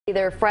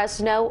Either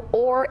Fresno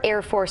or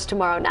Air Force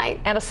tomorrow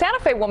night. And a Santa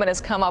Fe woman has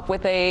come up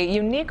with a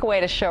unique way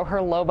to show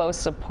her Lobo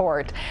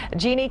support.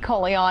 Jeannie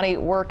Coliani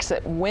works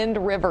at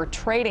Wind River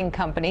Trading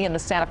Company in the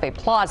Santa Fe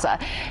Plaza.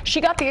 She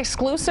got the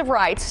exclusive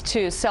rights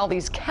to sell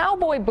these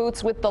cowboy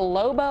boots with the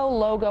Lobo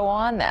logo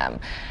on them.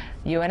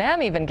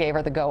 UNM even gave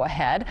her the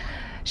go-ahead.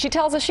 She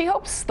tells us she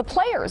hopes the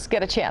players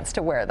get a chance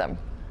to wear them.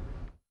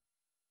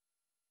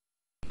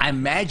 I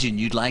imagine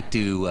you'd like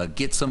to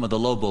get some of the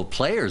Lobo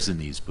players in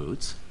these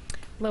boots.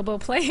 Lobo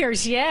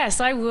players, yes,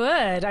 I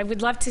would. I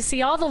would love to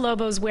see all the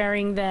Lobos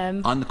wearing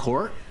them. On the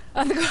court?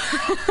 On the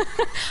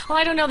well,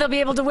 I don't know they'll be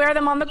able to wear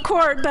them on the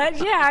court,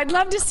 but yeah, I'd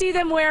love to see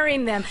them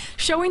wearing them,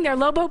 showing their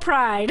Lobo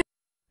pride.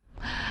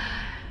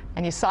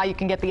 And you saw you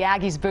can get the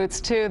Aggies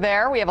boots too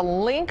there. We have a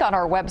link on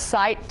our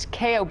website,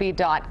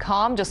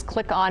 kob.com. Just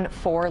click on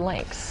 4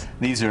 links.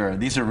 These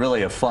are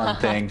really a fun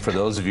thing for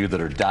those of you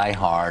that are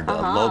diehard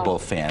Lobo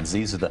fans.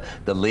 These are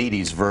the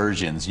ladies'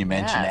 versions. You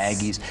mentioned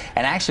Aggies,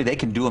 and actually they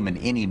can do them in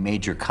any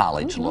major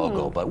college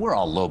logo. But we're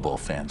all Lobo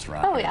fans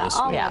around here this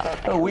week.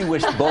 So we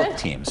wish both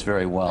teams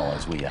very well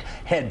as we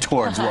head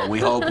towards what we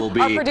hope will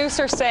be our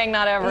producer's saying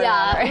not everyone.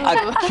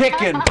 A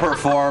kicking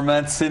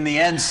performance in the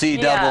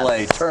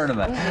NCAA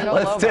tournament.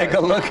 Let's take a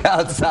look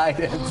outside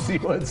and see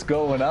what's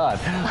going on.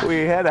 We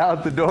head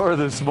out the door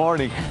this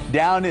morning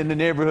down in the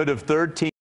neighborhood of 13.